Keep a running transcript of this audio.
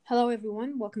Hello,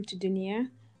 everyone. Welcome to Dunia.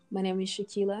 My name is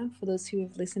Shakila. For those who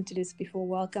have listened to this before,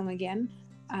 welcome again.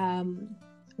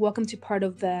 Welcome to part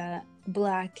of the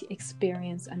Black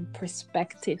Experience and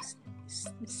Perspectives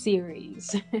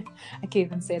series. I can't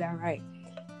even say that right.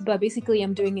 But basically,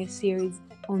 I'm doing a series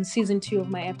on season 2 of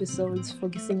my episodes,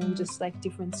 focusing on just like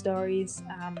different stories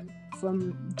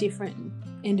from different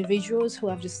individuals who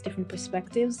have just different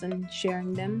perspectives and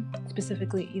sharing them,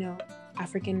 specifically,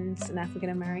 Africans and African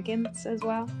Americans as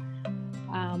well.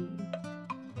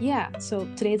 So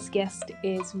today's guest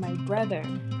is my brother,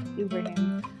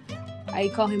 Ibrahim. I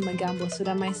call him Magambo, so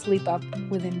that might slip up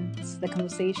within the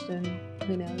conversation.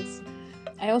 Who knows?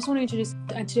 I also want to introduce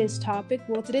today's topic.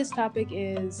 Well, today's topic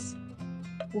is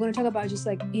we're going to talk about just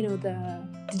like,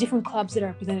 the different clubs that are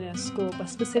represented at school, but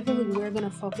specifically we're going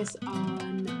to focus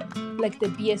on like the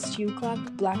BSU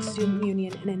club, Black Student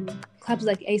Union, and then clubs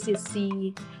like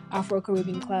ACC,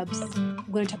 Afro-Caribbean clubs.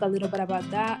 We're going to talk a little bit about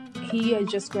that. He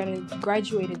just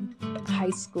graduated high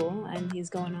school and he's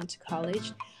going on to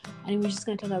college. And we're just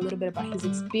going to talk a little bit about his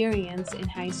experience in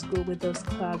high school with those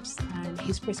clubs and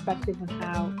his perspective on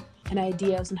how and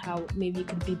ideas on how maybe it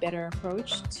could be better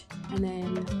approached. And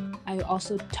then I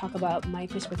also talk about my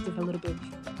perspective a little bit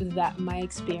with that, my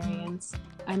experience.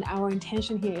 And our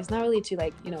intention here is not really to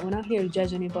we're not here to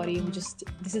judge anybody.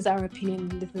 This is our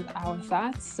opinion, this is our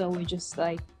thoughts. So we're just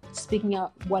like speaking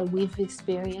out what we've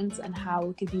experienced and how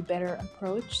it could be better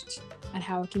approached and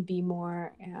how it can be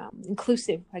more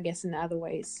inclusive, I guess, in other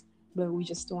ways. But we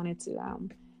just wanted to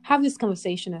have this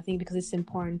conversation, I think, because it's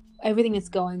important. Everything that's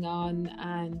going on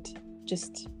and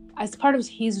just as part of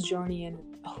his journey and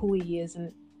who he is,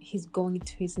 and he's going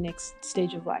to his next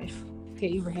stage of life.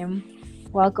 Okay, Ibrahim,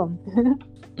 welcome.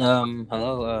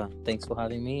 Hello. Thanks for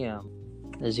having me.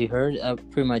 As you heard,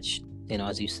 pretty much,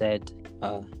 as you said,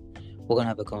 we're gonna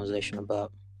have a conversation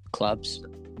about clubs,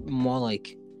 more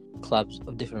like clubs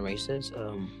of different races.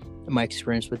 My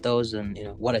experience with those, and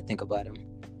what I think about them.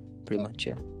 Pretty much,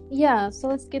 yeah. Yeah, so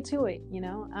let's get to it.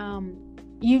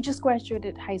 You just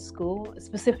graduated high school,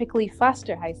 specifically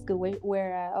Foster High School,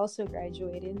 where I also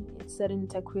graduated. It's set in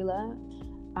Tequila.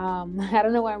 I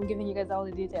don't know why I'm giving you guys all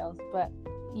the details, but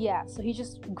yeah, so he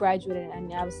just graduated,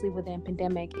 and obviously with the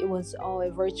pandemic, it was all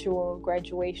a virtual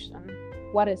graduation.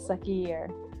 What a sucky year.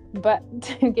 But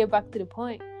to get back to the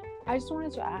point, I just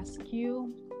wanted to ask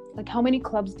you, how many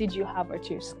clubs did you have at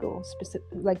your school,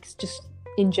 just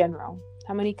in general?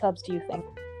 How many clubs do you think?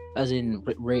 As in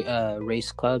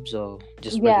race clubs or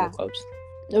just regular clubs?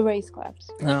 The race clubs.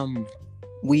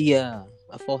 We a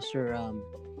Foster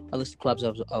a list of clubs I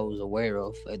was aware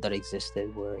of that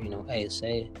existed were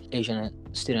ASA, Asian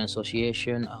Student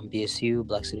Association, BSU,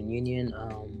 Black Student Union.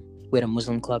 We had a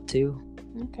Muslim club too.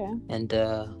 Okay. And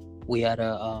we had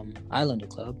a Islander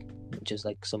club, which is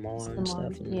like Samoan and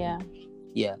stuff. And,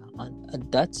 yeah.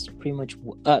 That's pretty much.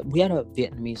 We had a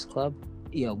Vietnamese club,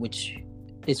 which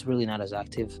is really not as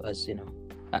active as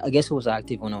I guess it was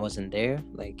active when I wasn't there,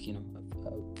 a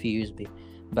few years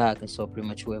back, and so pretty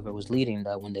much whoever was leading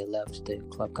that, when they left, the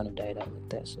club kind of died out like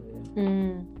that. So yeah.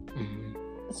 Mm-hmm.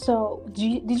 So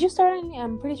did you start any?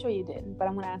 I'm pretty sure you did, but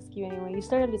I'm gonna ask you anyway. You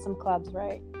started with some clubs,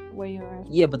 right? Where you were?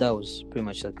 Yeah, but that was pretty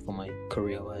much for my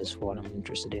career-wise, for what I'm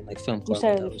interested in, film club. You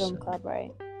started with film club,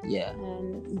 right? Yeah.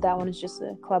 And that one is just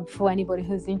a club for anybody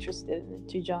who's interested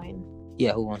to join.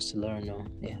 Yeah, who wants to learn?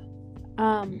 Yeah.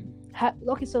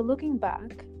 Okay, so looking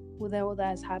back, with all that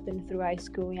has happened through high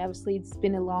school, obviously it's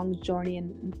been a long journey,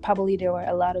 and probably there were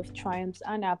a lot of triumphs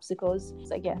and obstacles,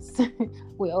 I guess.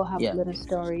 We all have little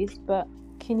stories, but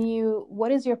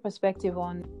what is your perspective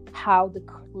on how the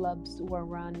clubs were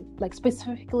run?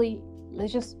 Specifically,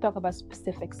 let's just talk about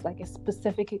specifics,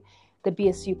 the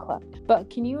BSU club. But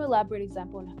can you elaborate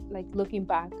example on, looking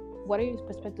back, what are your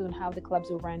perspectives on how the clubs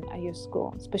were run at your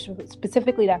school,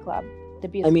 specifically that club, the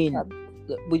BSU club?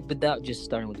 Without just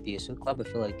starting with the BSU club, I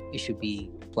feel like it should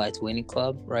be applied to any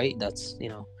club, right? That's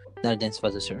not identified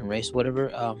as a certain race, whatever.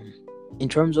 In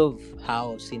terms of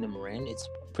how I've seen them ran, it's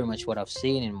pretty much what I've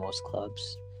seen in most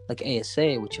clubs, like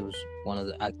ASA, which was one of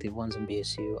the active ones in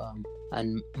BSU,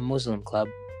 and Muslim club.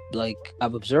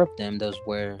 I've observed them. Those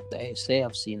where the ASA,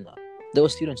 I've seen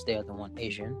those students there that want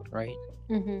Asian, right?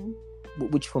 Mm-hmm.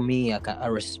 Which for me, I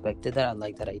respected that. I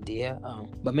like that idea.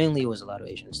 But mainly it was a lot of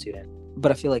Asian students.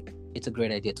 But I feel like it's a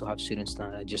great idea to have students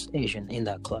not just Asian in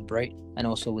that club, right? And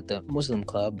also with the Muslim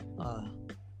club,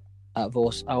 I've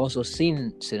also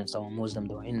seen students that were Muslim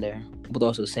that were in there. But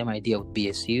also the same idea with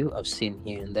BSU, I've seen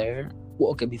here and there.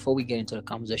 Well, okay, before we get into the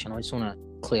conversation, I just want to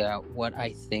clear out what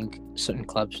I think certain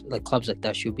clubs like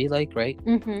that should be like, right?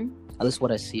 Mm-hmm. At least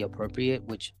what I see appropriate,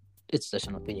 which it's just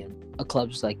an opinion.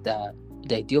 Clubs like that,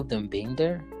 the idea of them being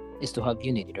there is to have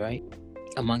unity, right,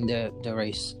 among the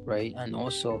race, right, and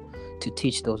also to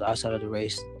teach those outside of the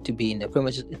race to be in there. Pretty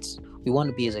much, we want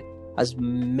to be as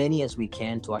many as we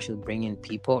can to actually bring in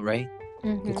people, right,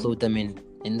 include them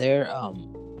in their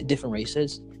different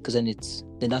races, because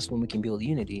then that's when we can build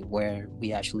unity, where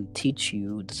we actually teach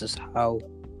you, this is how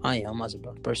I am as a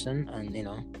Black person, and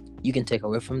you can take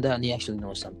away from that and you actually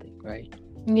know something, right?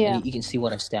 Yeah. And you can see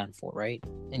what I stand for, right?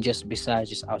 And besides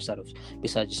just outside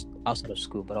of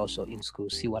school, but also in school,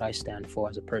 see what I stand for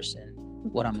as a person,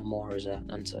 what I'm more as a,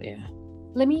 and so yeah.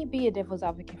 Let me be a devil's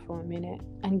advocate for a minute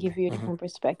and give you a different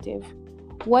perspective.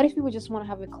 What if you would just want to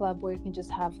have a club where you can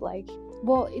just have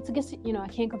it's, I guess, I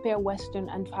can't compare Western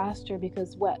and Foster,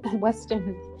 because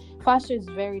Foster is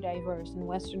very diverse and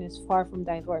Western is far from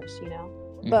diverse,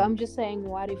 But I'm just saying,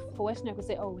 what if for Western I could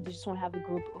say, oh, we just want to have a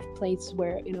group of places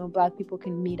where, Black people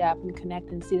can meet up and connect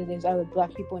and see that there's other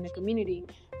Black people in the community.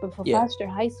 But for Foster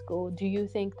High School, do you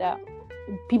think that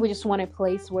people just want a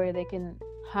place where they can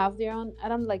have their own? I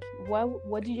don't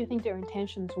what did you think their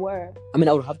intentions were? I mean,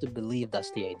 I would have to believe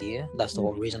that's the idea. That's the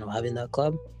whole reason of having that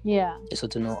club. Yeah. So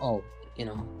to know,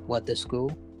 what the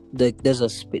school, there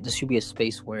should be a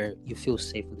space where you feel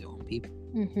safe with your own people.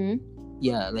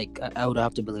 Yeah, I would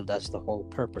have to believe that's the whole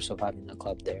purpose of having a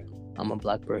club there. I'm a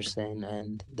Black person,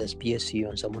 and there's PSU,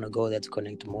 and so I'm gonna go there to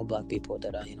connect to more Black people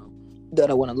that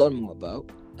I want to learn more about,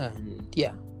 and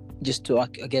yeah, just to, I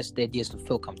guess the idea is to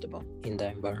feel comfortable in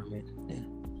that environment.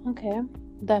 Yeah. Okay,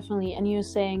 definitely. And you're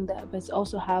saying that, but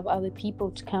also have other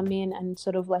people to come in and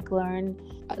sort of learn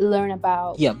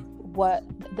about what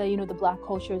the Black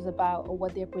culture is about, or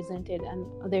what they're presented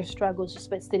and their struggles,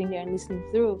 just by sitting there and listening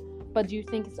through. But do you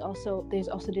think there's also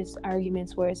this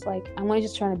arguments where it's I want to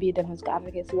just try to be a devil's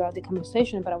advocate throughout the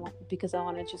conversation, but I want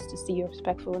to just to see your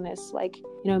respectfulness.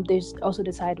 There's also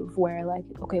the side of where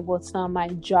okay, well, it's not my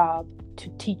job to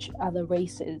teach other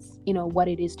races, what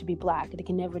it is to be Black. They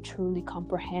can never truly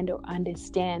comprehend or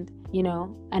understand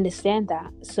that.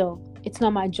 So it's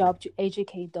not my job to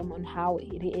educate them on how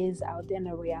it is out there and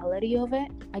the reality of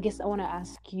it. I guess I want to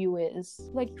ask you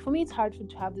is, for me, it's hard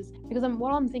to have this, because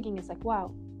what I'm thinking is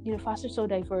wow, Foster's so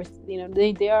diverse.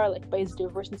 They are but it's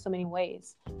diverse in so many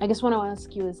ways. I guess what I want to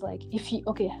ask you is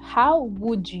how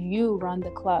would you run the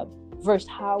club versus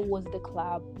how was the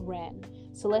club ran?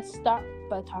 So let's start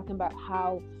by talking about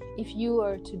how, if you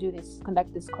were to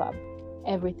conduct this club,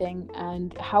 everything,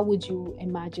 and how would you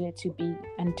imagine it to be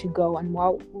and to go, and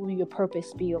what will your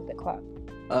purpose be of the club?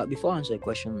 Before I answer the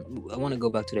question, I want to go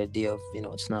back to the idea of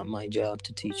it's not my job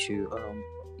to teach you.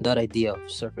 That idea of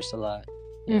surfaced a lot.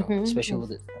 Especially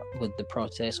with the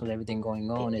protests, with everything going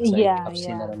on, it's I've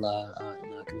seen that a lot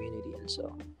in our community, and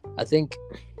so I think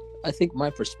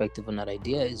my perspective on that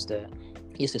idea is that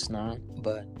yes, it's not,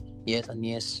 but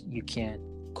yes, you can't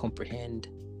comprehend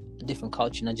a different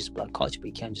culture, not just Black culture, but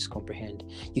you can't just comprehend.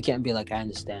 You can't be I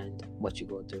understand what you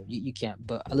go through. You can't,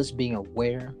 but at least being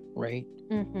aware, right,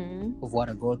 of what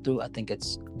I go through. I think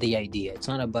it's the idea. It's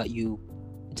not about you.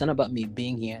 It's not about me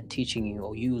being here and teaching you,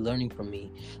 or you learning from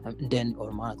me, and then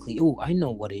automatically, I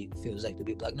know what it feels like to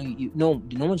be Black. No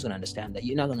one's gonna understand that.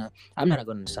 I'm not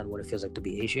gonna understand what it feels like to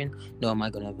be Asian. No, am I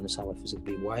gonna understand what it feels like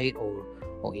to be white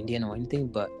or Indian or anything?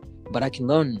 But I can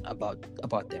learn about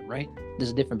them, right?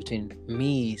 There's a difference between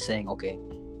me saying, okay,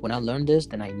 when I learn this,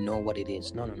 then I know what it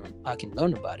is. No, I can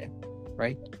learn about it,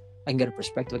 right? I can get a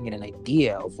perspective, I can get an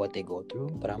idea of what they go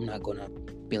through, but I'm not gonna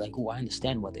be I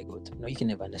understand what they go through. No, you can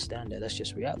never understand that. That's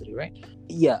just reality, right?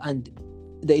 Yeah, and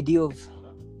the idea of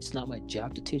it's not my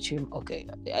job to teach him. Okay,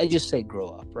 I just say grow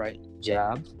up, right?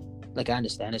 Job, I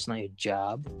understand it's not your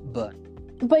job, but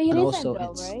it isn't also,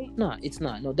 though, right? No, it's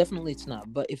not. No, definitely it's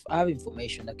not. But if I have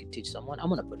information that could teach someone, I'm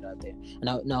gonna put it out there. And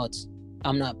now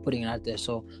I'm not putting it out there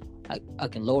so I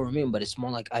can lower him, but it's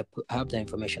more I have the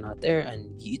information out there,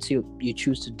 and you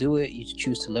choose to do it, you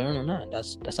choose to learn or not.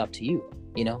 That's up to you.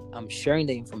 I'm sharing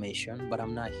the information, but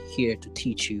I'm not here to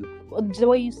teach you. Well, the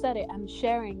way you said it, I'm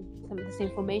sharing some of this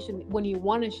information when you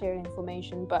want to share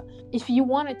information. But if you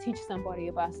want to teach somebody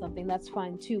about something, that's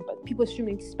fine too. But people shouldn't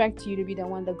expect you to be the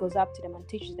one that goes up to them and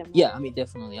teaches them. Yeah, I mean,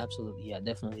 definitely, absolutely, yeah,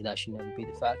 definitely, that should never be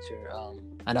the factor.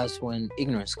 And that's when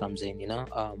ignorance comes in.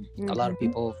 A lot of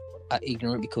people are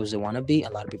ignorant because they want to be. A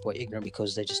lot of people are ignorant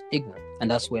because they're just ignorant, and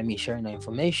that's where me sharing the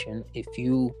information. If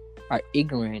you are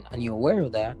ignorant and you're aware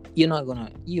of that, you're not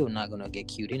gonna get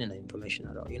cued in the information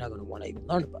at all. You're not gonna want to even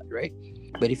learn about it, right?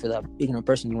 But if you're that ignorant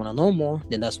person, you want to know more,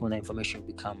 then that's when the information will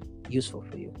become useful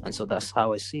for you. And so that's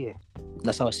how I see it.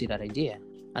 That's how I see that idea.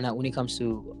 And when it comes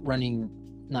to running,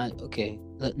 not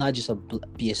just a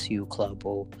BSU club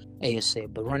or ASA,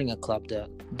 but running a club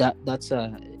that's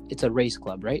it's a race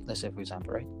club, right? Let's say, for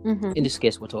example, right? Mm-hmm. In this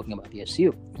case, we're talking about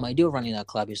BSU. My idea of running that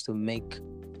club is to make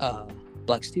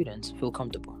Black students feel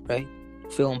comfortable, right?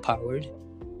 Feel empowered,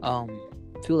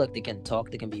 feel like they can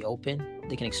talk, they can be open,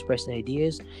 they can express their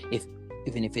ideas.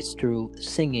 Even if it's through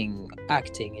singing,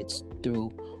 acting, it's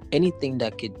through anything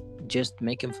that could just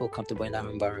make them feel comfortable in that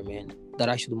environment, that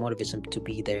actually motivates them to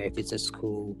be there. If it's at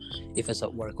school, if it's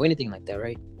at work, or anything like that,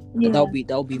 right? Yeah.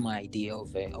 That would be my idea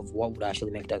of what would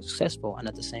actually make that successful. And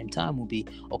at the same time, would be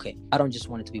okay. I don't just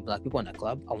want it to be Black people in that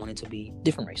club. I want it to be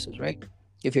different races, right?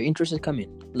 If you're interested, come in,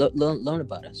 learn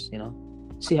about us.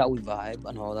 See how we vibe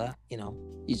and all that.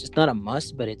 It's not a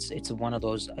must, but it's one of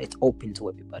those. It's open to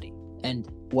everybody. And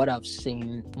what I've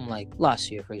seen from like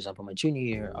last year, for example, my junior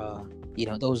year,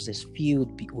 there was this feud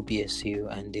with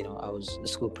BSU, and I was the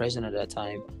school president at that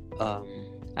time,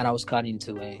 and I was caught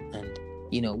into it, and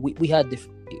we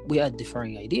had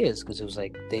differing ideas, because it was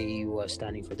like they were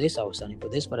standing for this, I was standing for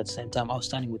this, but at the same time I was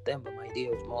standing with them. But my idea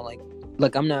was more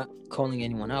like I'm not calling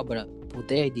anyone out, but what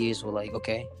their ideas were like,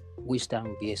 okay, we stand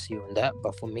with BSU and that.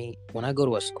 But for me, when I go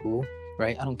to a school,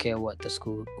 right, I don't care what the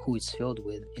school, who it's filled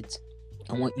with,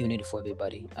 I want unity for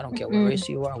everybody. I don't care what race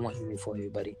you are, I want unity for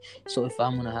everybody. So if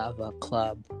I'm gonna have a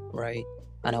club, right,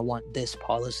 and I want this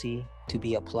policy to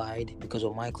be applied because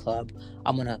of my club,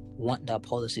 I'm gonna want that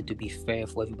policy to be fair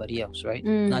for everybody else, right?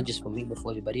 Not just for me, but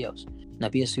for everybody else. Now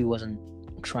BSU wasn't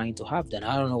trying to have that.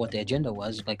 I don't know what the agenda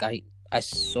was. Like I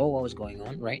saw what was going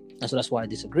on, right? And so that's why I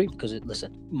disagree, because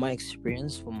my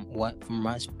experience from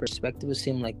my perspective, it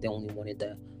seemed like they only wanted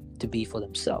that to be for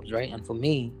themselves, right? And for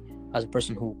me, as a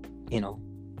person who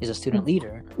is a student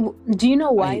leader, do you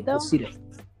know why though?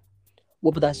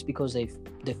 Well, but that's because they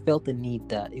felt the need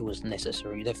that it was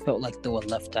necessary. They felt like they were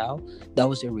left out. That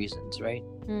was their reasons, right?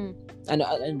 And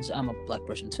I'm a Black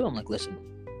person too. I'm like, listen,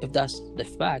 if that's the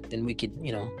fact, then we could,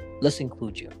 let's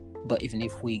include you. But even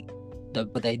if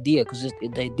the idea, because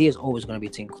the idea is always going to be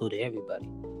to include everybody,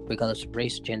 regardless of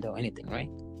race, gender, or anything, right?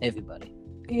 Everybody.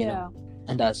 Yeah.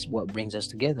 And that's what brings us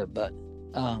together. But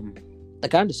I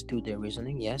understood their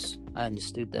reasoning. Yes, I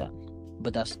understood that.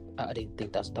 But I didn't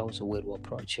think that was a way to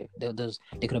approach it. There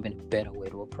could have been a better way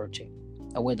to approach it,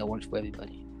 a way that works for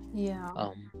everybody. Yeah.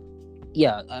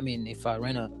 Yeah. I mean, if I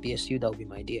ran a BSU, that would be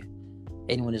my idea.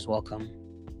 Anyone is welcome,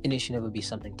 and it should never be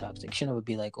something toxic. It should never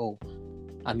be like, oh,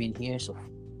 I'm in here, so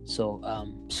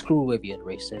screw whoever you're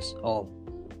racist, or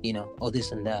or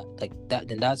this and that, like that.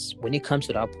 Then that's when it comes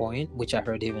to that point, which I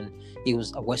heard even it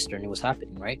was a Western, it was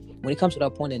happening, right? When it comes to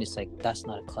that point, then it's like that's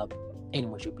not a club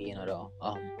anyone should be in at all.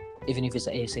 Even if it's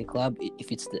an ASA club,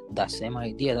 if it's that same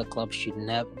idea, that club should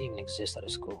never even exist at a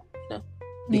school,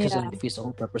 because it defeats the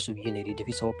whole purpose of unity,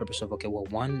 defeats the whole purpose of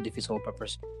defeats the whole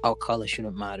purpose. Our color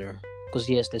shouldn't matter, because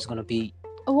yes, there's gonna be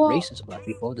racist Black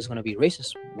people, there's gonna be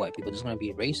racist white people, there's gonna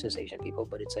be racist Asian people,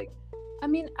 but it's like, I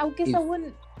mean, I guess I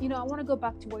wouldn't, I want to go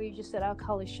back to where you just said our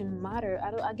color shouldn't matter.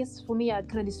 I guess for me, I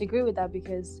kind of disagree with that,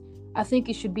 because I think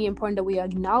it should be important that we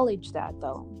acknowledge that,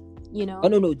 though. Oh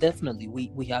no, definitely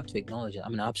we have to acknowledge it. I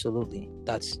mean, absolutely.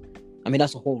 That's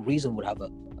the whole reason we'd have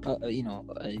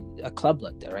a club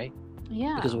like that, right?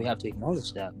 Yeah. Because we have to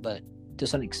acknowledge that. But to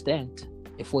some extent,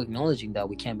 if we're acknowledging that,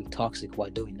 we can't be toxic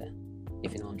while doing that.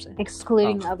 If you know what I'm saying.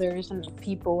 Excluding others and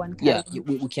people and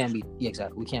we can't be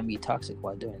exactly. We can't be toxic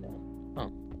while doing that.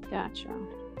 Oh. Gotcha.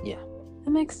 Yeah.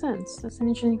 That makes sense. That's an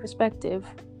interesting perspective.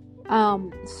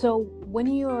 So when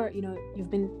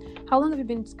how long have you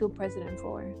been school president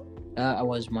for? I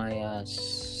was my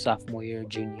sophomore year,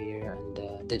 junior year,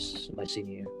 and this my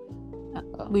senior year.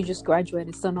 We just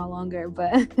graduated, so no longer,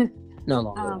 but no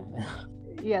longer.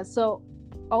 Yeah. So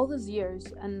all those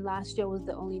years, and last year was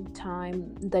the only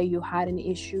time that you had an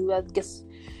issue. I guess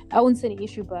I wouldn't say an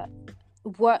issue, but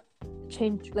what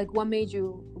changed? Like, what made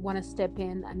you want to step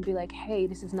in and be like, "Hey,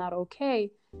 this is not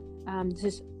okay." This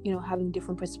is having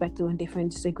different perspective and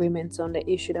different disagreements on the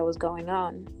issue that was going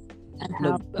on. And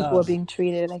how people were being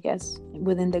treated, I guess,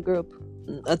 within the group.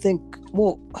 I think,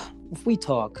 well, if we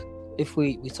talk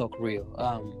real,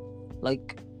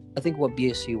 like, I think what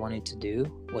BSU wanted to do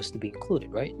was to be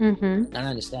included, right? Mm-hmm. And I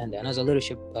understand that. And as a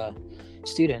leadership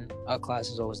student, our class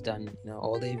has always done,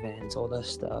 all the events, all that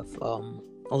stuff,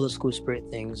 all the school spirit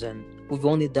things. And we've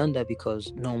only done that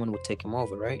because no one would take him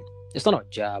over, right? It's not our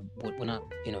job. We're not,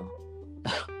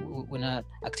 we're not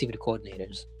activity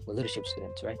coordinators. We're leadership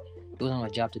students, right? It wasn't our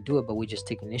job to do it, but we just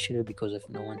take initiative, because if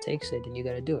no one takes it, then you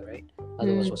got to do it, right?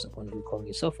 Otherwise, what's the point of you calling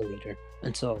yourself a leader?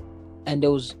 And there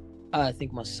was, I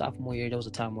think my sophomore year, there was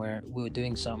a time where we were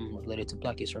doing something related to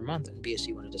Black History Month, and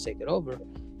BSU wanted to take it over,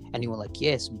 and you were like,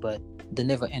 yes, but they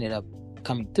never ended up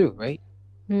coming through, right?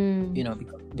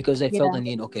 Mm. Because they felt Yeah. the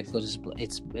need. Okay, because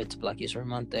it's Black History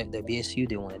Month, the BSU,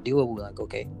 they want to do it. We're like,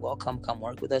 okay, welcome, come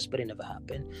work with us, but it never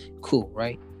happened. Cool,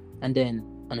 right? And then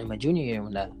in my junior year,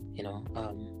 when that,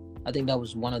 I think that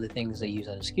was one of the things they used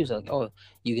as an excuse, like, oh,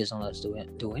 you guys don't let us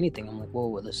do anything. I'm like, whoa,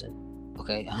 listen,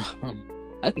 okay,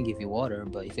 I can give you water,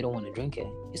 but if you don't want to drink it,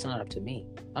 it's not up to me.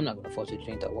 I'm not going to force you to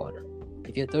drink that water.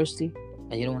 If you're thirsty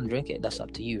and you don't want to drink it, that's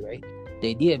up to you, right? The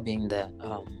idea being that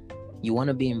you want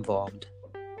to be involved,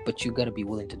 but you got to be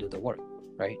willing to do the work,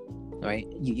 right?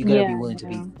 You got to be willing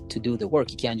to do the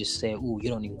work. You can't just say, oh, you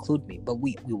don't include me, but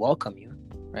we welcome you,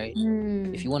 right?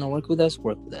 If you want to work with us,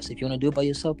 work with us. If you want to do it by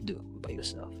yourself, do it by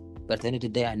yourself. But at the end of the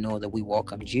day, I know that we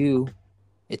welcomed you.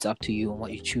 It's up to you and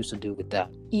what you choose to do with that.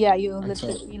 Yeah, you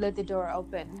let the door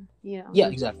open. Yeah,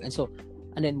 exactly.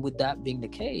 And then with that being the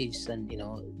case, and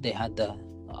they had the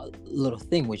little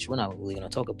thing which we're not really gonna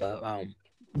talk about.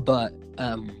 But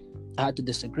I had to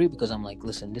disagree because I'm like,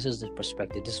 listen, this is the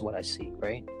perspective. This is what I see,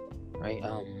 right?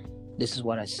 This is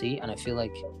what I see, and I feel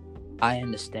like I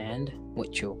understand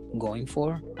what you're going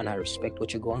for, and I respect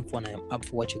what you're going for, and I am up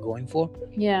for what you're going for.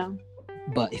 Yeah.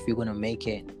 But if you're gonna make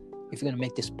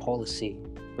this policy,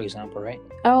 for example, right?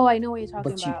 Oh, I know what you're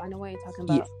talking about. I know what you're talking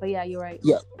about. Yeah. But yeah, you're right.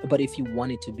 Yeah, but if you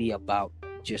want it to be about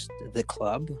just the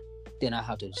club, then I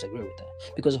have to disagree with that.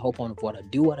 Because the whole point of what I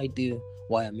do,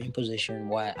 why I'm in position,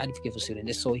 why I advocate for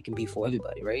students, is so it can be for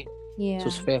everybody, right? Yeah. So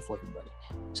it's fair for everybody.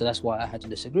 So that's why I had to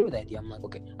disagree with that idea. I'm like,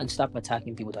 okay, and stop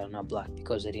attacking people that are not Black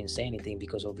because they didn't say anything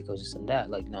because this and that.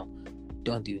 Like, no,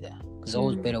 don't do that. There's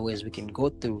always better ways we can go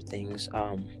through things.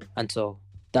 And so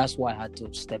that's why I had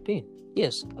to step in.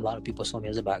 Yes, a lot of people saw me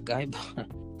as a bad guy, but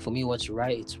for me, what's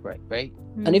right, it's right?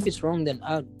 And if it's wrong, then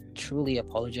I'll truly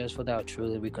apologize for that. I'll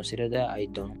truly reconsider that. I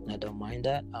don't mind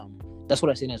that. That's what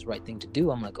I see as the right thing to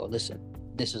do. I'm like, oh, listen,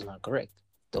 this is not correct.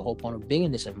 The whole point of being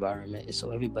in this environment is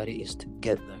so everybody is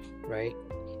together, right?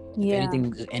 Yeah.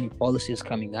 If any policy is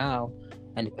coming out,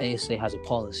 and if ASA has a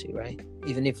policy, right?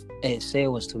 Even if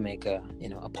ASA was to make a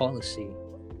policy,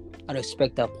 I'd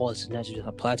expect that policy not to just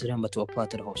apply to them, but to apply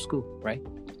to the whole school, right?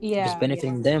 Yeah. If it's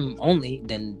benefiting them only,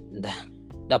 then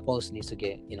that policy needs to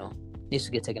get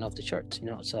taken off the charts,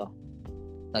 So,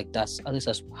 like, that's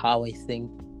how I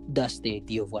think. That's the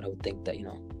idea of what I would think that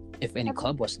if any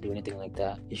club was to do anything like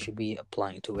that, it should be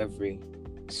applying to every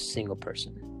single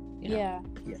person. Yeah.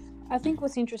 I think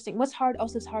what's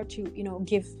hard to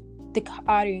give the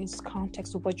audience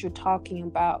context of what you're talking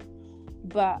about.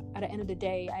 But at the end of the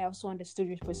day, I also understood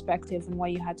your perspective and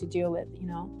what you had to deal with,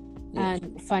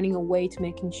 and finding a way to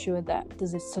making sure that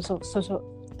there's a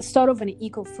sort of an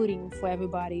equal footing for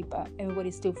everybody, but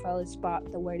everybody still felt a spot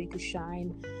where they could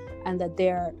shine, and that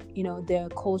their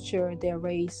culture, their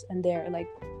race, and their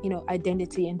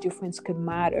identity and difference could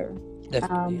matter.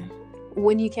 Definitely.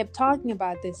 When you kept talking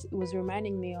about this, it was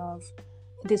reminding me of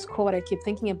this quote I keep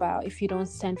thinking about: if you don't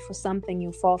stand for something,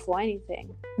 you fall for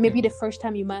anything. Maybe the first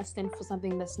time you might stand for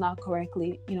something that's not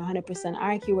correctly 100%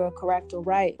 accurate or correct or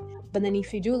right, but then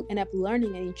if you do end up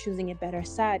learning and you're choosing a better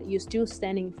side, you're still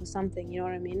standing for something. You know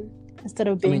what I mean? Instead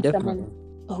of being someone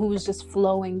who's just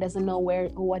flowing, doesn't know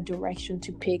what direction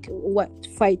to pick, what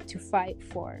fight to fight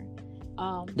for.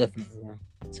 Definitely. Yeah.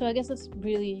 So I guess that's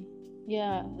really,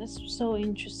 that's so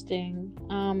interesting.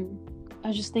 I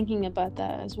was just thinking about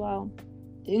that as well.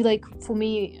 Like, for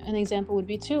me, an example would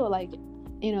be too,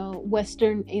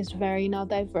 Western is very not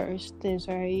diverse. There's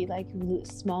very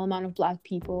small amount of Black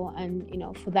people,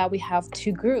 and for that we have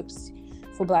two groups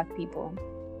for Black people.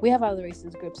 We have other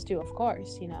races groups too, of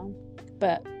course,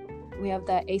 but we have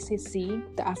the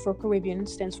ACC, the Afro-Caribbean,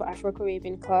 stands for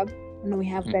Afro-Caribbean Club, and then we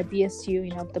have the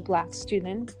BSU, the Black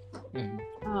Student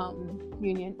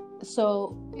Union.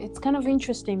 So it's kind of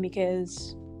interesting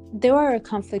because there are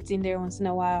conflicts in there once in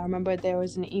a while. I remember there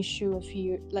was an issue a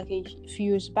few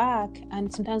years back,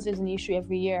 and sometimes there's an issue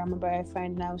every year. I remember a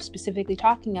friend and I was specifically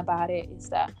talking about it, is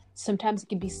that sometimes it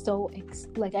can be so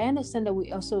I understand that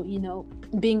we also,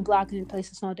 being Black in a place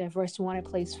that's not diverse, we want a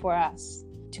place for us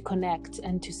to connect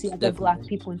and to see other Definitely. Black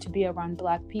people and to be around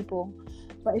Black people.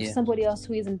 But if somebody else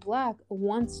who isn't Black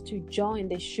wants to join,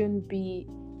 they shouldn't be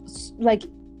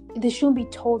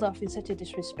told off in such a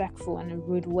disrespectful and a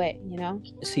rude way,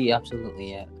 See,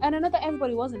 absolutely, yeah. And I know that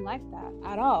everybody wasn't like that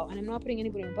at all, and I'm not putting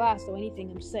anybody on blast or anything.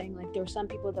 I'm just saying, there were some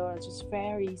people that were just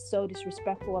so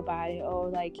disrespectful about it,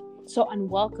 or so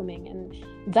unwelcoming,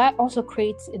 and that also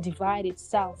creates a divide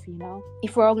itself.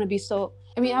 If we're all going to be so,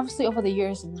 obviously over the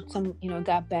years some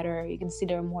got better. You can see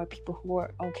there are more people who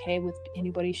are okay with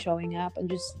anybody showing up and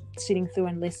just sitting through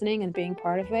and listening and being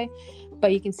part of it.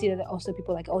 But you can see that there are also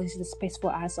people oh, this is a space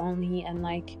for us only, and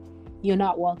you're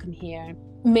not welcome here.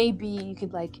 maybe you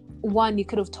could like, one, you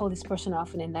could have told this person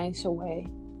off in a nicer way.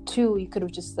 Two, you could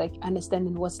have just like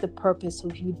understanding what's the purpose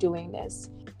of you doing this.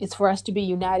 It's for us to be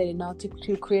united and not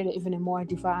to create even a more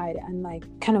divide and like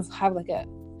kind of have like a,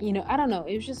 I don't know.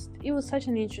 It was such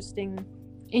an interesting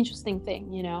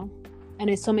thing, and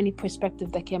there's so many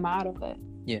perspectives that came out of it.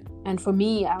 Yeah. And for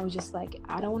me, I was just like,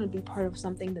 I don't want to be part of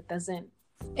something that doesn't,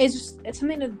 it's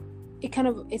something that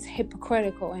it's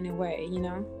hypocritical in a way,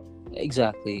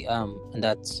 Exactly. And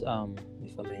that's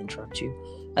if I may interrupt you,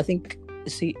 I think,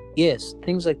 see, yes,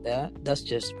 things like that's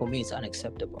just, for me, it's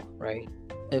unacceptable, right?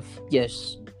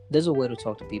 Yes, there's a way to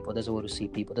talk to people, there's a way to see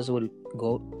people, there's a way to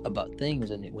go about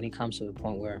things, and when it comes to the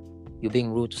point where you're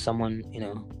being rude to someone,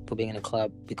 for being in a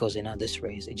club because they're not this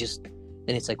race,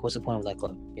 then it's like, what's the point of that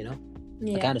club, Yeah.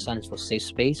 Like, I understand it's for safe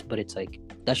space, but it's like,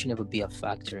 that should never be a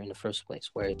factor in the first place,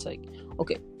 where it's like,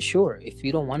 okay, sure, if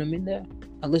you don't want them in there,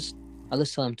 at least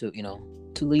tell them to,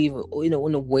 to leave, in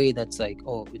a way that's like,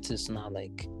 oh, it's just not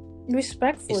like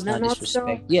respectful, it's not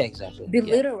disrespect. Yeah, exactly.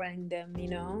 Belittling them,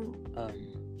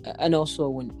 And also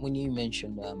when you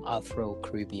mentioned Afro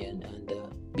Caribbean and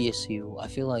BSU, I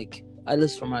feel like, at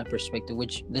least from my perspective,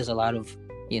 which there's a lot of,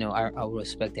 I will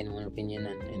respect anyone's opinion,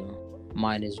 and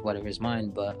mine is whatever is mine,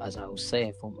 but as I was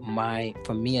saying,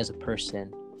 for me as a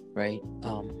person, right,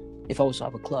 if I was to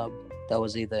have a club that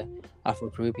was either Afro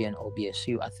Caribbean or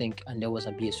BSU, I think, and there was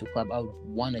a BSU club, I would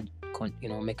want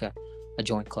to make a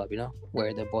joint club,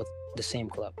 where they're both the same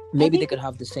club. Maybe they could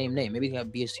have the same name. Maybe they have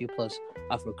BSU plus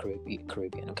Afro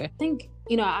Caribbean. Okay. I think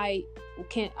I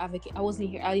can't advocate. I wasn't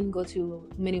here. I didn't go to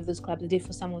many of those clubs. I did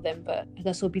for some of them, but I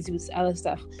got so busy with other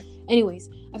stuff. Anyways,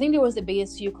 I think there was the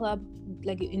BSU club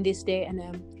like in this day and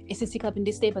SSC club in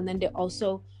this day, but then they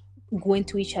also go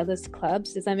into each other's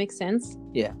clubs. Does that make sense?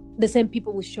 Yeah. The same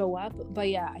people will show up, but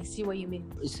yeah, I see what you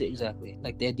mean. It's exactly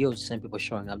like the idea of the same people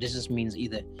showing up. This just means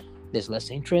either there's less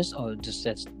interest or just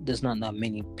that there's not that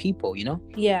many people,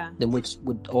 Yeah. Then which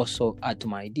would also add to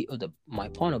my idea, or my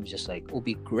point of just like, it would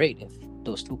be great if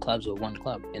those two clubs were one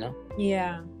club,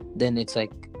 Yeah. Then it's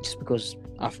like, just because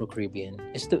Afro Caribbean,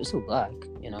 it's still black,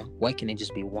 why can't it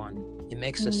just be one? It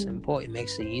makes it simple, it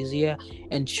makes it easier,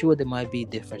 and sure, there might be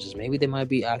differences. Maybe there might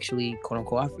be actually quote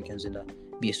unquote Africans in the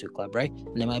BSU club, right?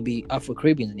 And there might be Afro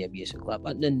Caribbeans in the BSU club,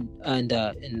 and then in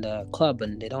the club,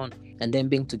 and they don't, and then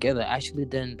being together, actually,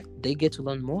 then they get to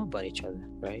learn more about each other,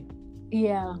 right?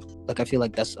 Yeah. Like, I feel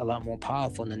like that's a lot more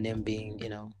powerful than them being,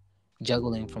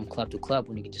 juggling from club to club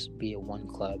when you can just be at one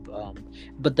club.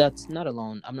 But that's not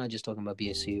alone. I'm not just talking about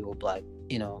BSU or black,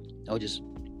 or just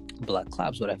black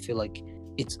clubs, but I feel like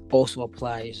it also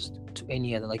applies to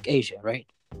any other, like Asia, right?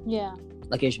 Yeah.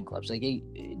 Like Asian clubs, like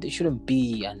there shouldn't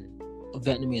be a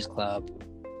Vietnamese club.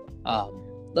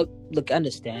 Look, I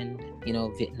understand,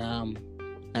 Vietnam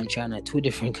and China, two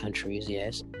different countries,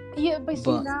 yes. Yeah, but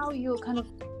see, now you kind of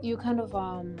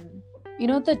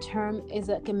the term is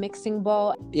like a mixing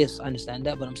bowl. Yes, I understand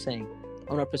that, but I'm saying,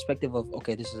 on a perspective of,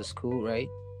 okay, this is a school, right?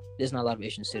 There's not a lot of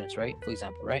Asian students, right? For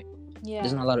example, right? Yeah.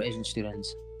 There's not a lot of Asian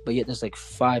students, but yet there's like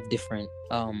 5 different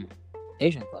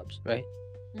Asian clubs, right?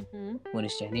 Mm-hmm. One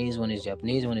is Chinese, one is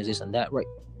Japanese, one is this and that, right?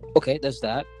 Okay, that's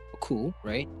that. Cool,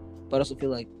 right? But I also feel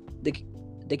like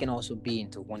they can also be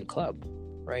into one club,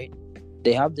 right?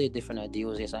 They have their different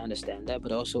ideals. Yes, I understand that,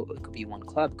 but also it could be one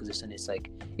club because it's like,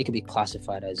 it could be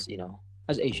classified as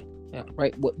as Asian, yeah,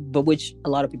 right? But which a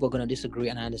lot of people are gonna disagree,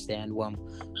 and I understand what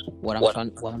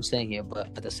I'm saying here. But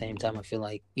at the same time, I feel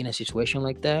like in a situation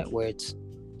like that where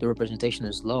the representation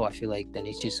is low, I feel like then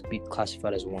it's just be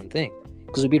classified as one thing,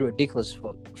 because it'd be ridiculous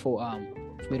for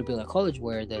me to be in a college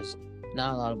where there's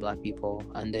not a lot of black people,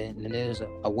 and then there's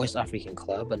a West African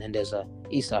club, and then there's a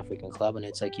East African club, and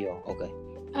it's like, okay.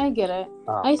 I get it.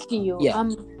 I see you. Yeah.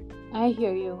 I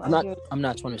hear you. I'm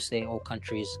not trying to say all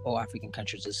African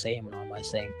countries are the same, nor am I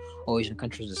saying all Asian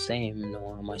countries are the same,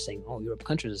 nor am I saying all Europe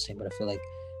countries are the same, but I feel like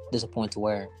there's a point to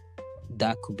where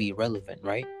that could be relevant,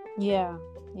 right? Yeah.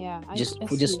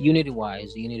 Just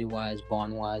unity-wise,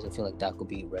 bond-wise, I feel like that could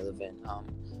be relevant.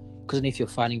 Because if you're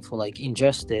fighting for like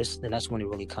injustice, then that's when it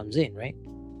really comes in, right?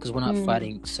 Because we're not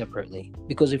fighting separately.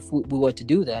 Because if we were to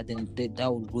do that, then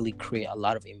that would really create a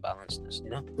lot of imbalances,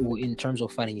 In terms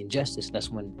of fighting injustice, that's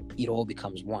when it all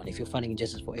becomes one. If you're fighting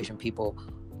injustice for Asian people,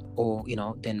 or,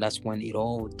 then that's when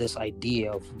this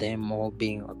idea of them all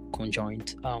being a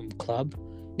conjoint club,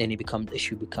 then it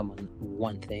should become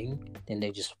one thing. Then they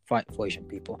just fight for Asian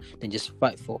people, then just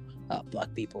fight for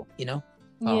black people,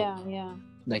 Yeah.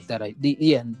 Like that.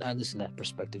 And I listen to that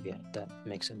perspective. Yeah, that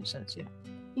makes any sense. Yeah.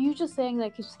 You're just saying,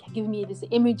 like, you're just giving me this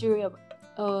imagery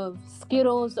of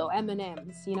Skittles or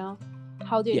M&Ms,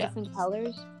 how they're different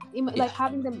colors. like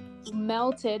having them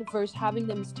melted versus having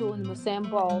them still in the same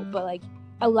ball, but like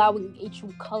allowing each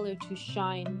color to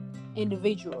shine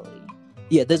individually.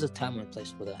 Yeah, there's a time and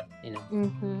place for that, you know.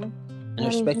 Mm-hmm. And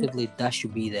respectively, that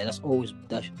should be there. That's always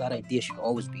that idea should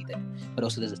always be there. But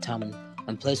also, there's a time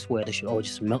and place where they should all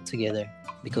just melt together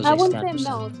because I they wouldn't stand say for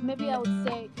something. melt. Maybe I would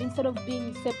say instead of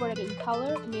being separated in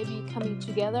color, maybe coming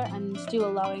together and still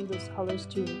allowing those colors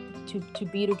to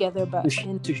be together, but to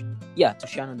shine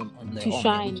on them on their to own.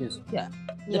 shine. Which is, Yeah.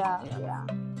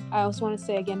 I also want to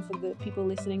say again for the people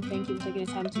listening, thank you for taking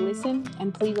the time to listen,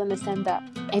 and please understand that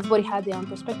everybody had their own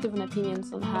perspective and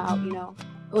opinions on how, you know,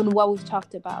 on what we've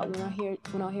talked about. We're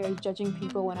not here judging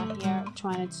people. We're not here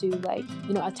trying to, like,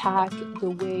 you know, attack the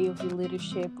way of your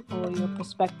leadership or your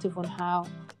perspective on how,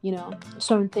 you know,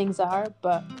 certain things are,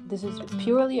 but this is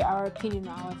purely our opinion,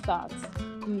 our thoughts.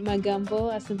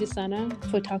 Magambo, asante sana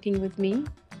for talking with me.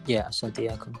 Yeah, asante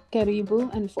yako.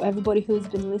 Karibu, and for everybody who's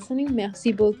been listening,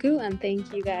 merci beaucoup, and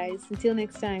thank you guys. Until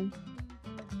next time.